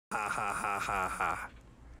Ha ha ha ha ha.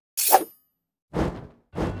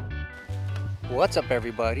 What's up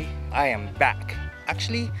everybody? I am back.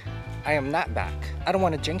 Actually, I am not back. I don't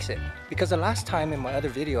want to jinx it because the last time in my other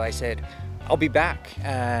video I said I'll be back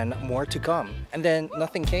and more to come, and then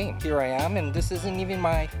nothing came. Here I am, and this isn't even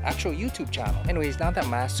my actual YouTube channel. Anyways, now that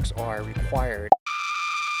masks are required,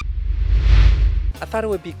 I thought it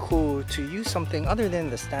would be cool to use something other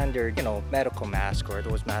than the standard, medical mask or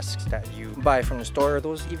those masks that you buy from the store,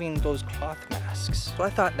 or even those cloth masks. So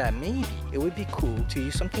I thought that maybe it would be cool to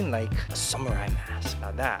use something like a samurai mask.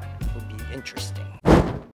 Now that would be interesting.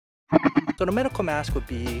 So the medical mask would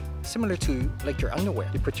be similar to like your underwear.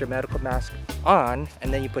 You put your medical mask on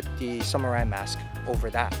and then you put the samurai mask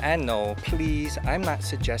over that. And no, please, I'm not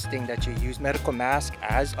suggesting that you use medical mask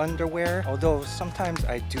as underwear, although sometimes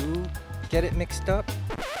I do get it mixed up.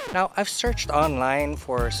 Now, I've searched online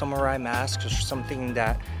for samurai masks or something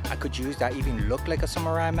that I could use that even look like a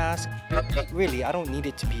samurai mask. Really, I don't need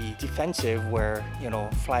it to be defensive where,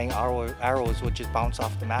 flying arrows would just bounce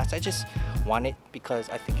off the mask. I just want it because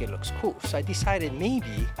I think it looks cool. So I decided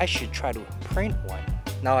maybe I should try to print one.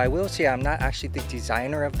 Now, I will say I'm not actually the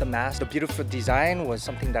designer of the mask. The beautiful design was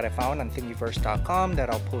something that I found on thingiverse.com that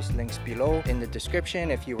I'll post links below in the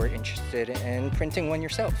description if you were interested in printing one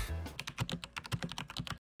yourself.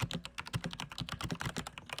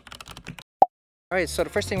 Alright, so the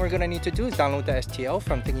first thing we're going to need to do is download the STL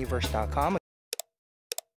from thingiverse.com.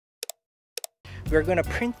 We're going to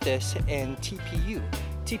print this in TPU.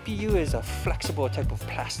 TPU is a flexible type of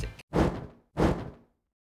plastic.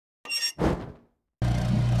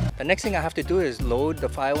 The next thing I have to do is load the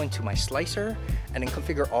file into my slicer and then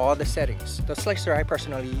configure all the settings. The slicer I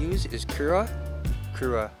personally use is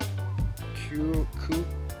I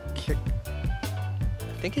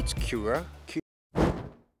think it's Cura.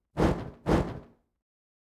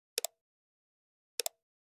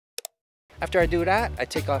 After I do that, I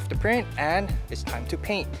take off the print and it's time to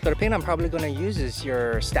paint. So the paint I'm probably going to use is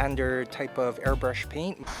your standard type of airbrush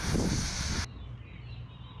paint.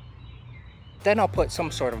 Then I'll put some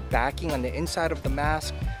sort of backing on the inside of the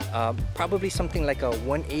mask, probably something like a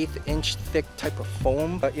 1/8 inch thick type of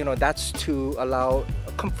foam. But that's to allow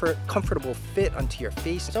a comfortable fit onto your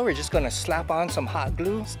face. So we're just going to slap on some hot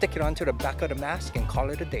glue, stick it onto the back of the mask and call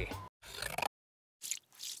it a day.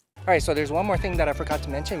 Alright, so there's one more thing that I forgot to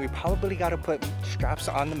mention. We probably got to put straps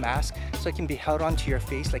on the mask so it can be held onto your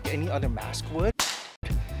face like any other mask would.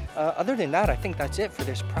 Other than that, I think that's it for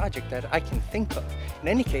this project that I can think of. In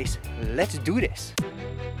any case, let's do this.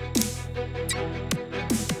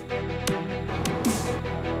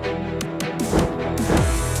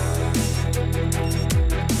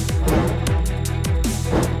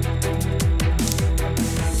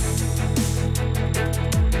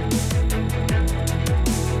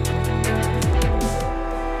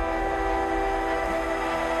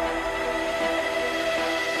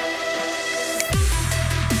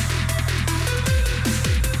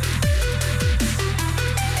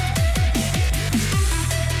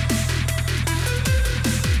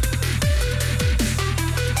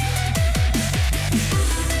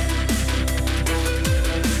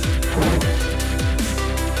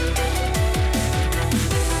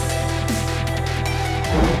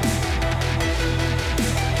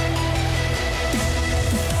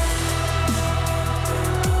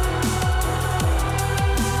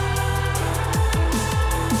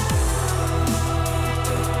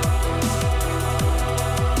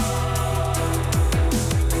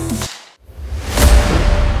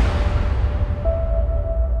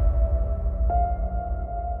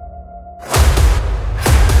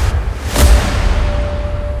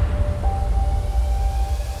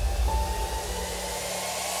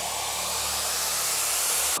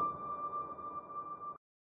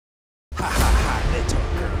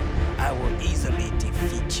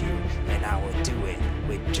 And I will do it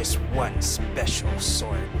with just one special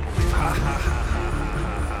sword move. Ha ha ha ha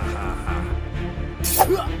ha ha ha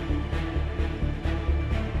ha.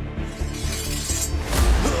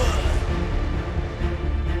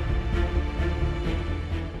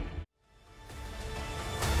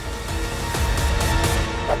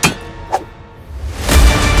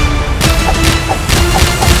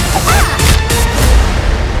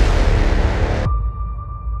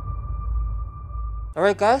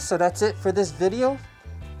 Alright guys, so that's it for this video.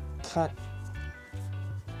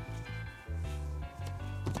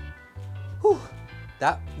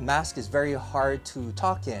 That mask is very hard to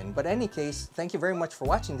talk in. But in any case, thank you very much for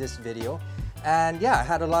watching this video. And yeah, I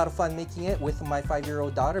had a lot of fun making it with my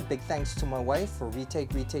 5-year-old daughter. Big thanks to my wife for retake,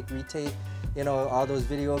 all those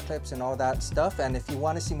video clips and all that stuff. And if you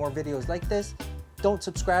want to see more videos like this, don't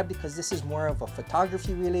subscribe because this is more of a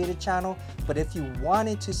photography related channel. But if you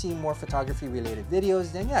wanted to see more photography related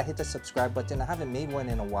videos, then yeah, hit the subscribe button. I haven't made one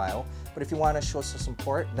in a while, but if you want to show some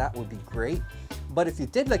support, that would be great. But if you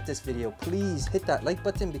did like this video, please hit that like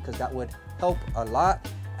button because that would help a lot.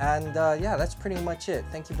 And yeah, that's pretty much it.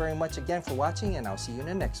 Thank you very much again for watching, and I'll see you in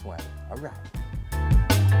the next one. All right.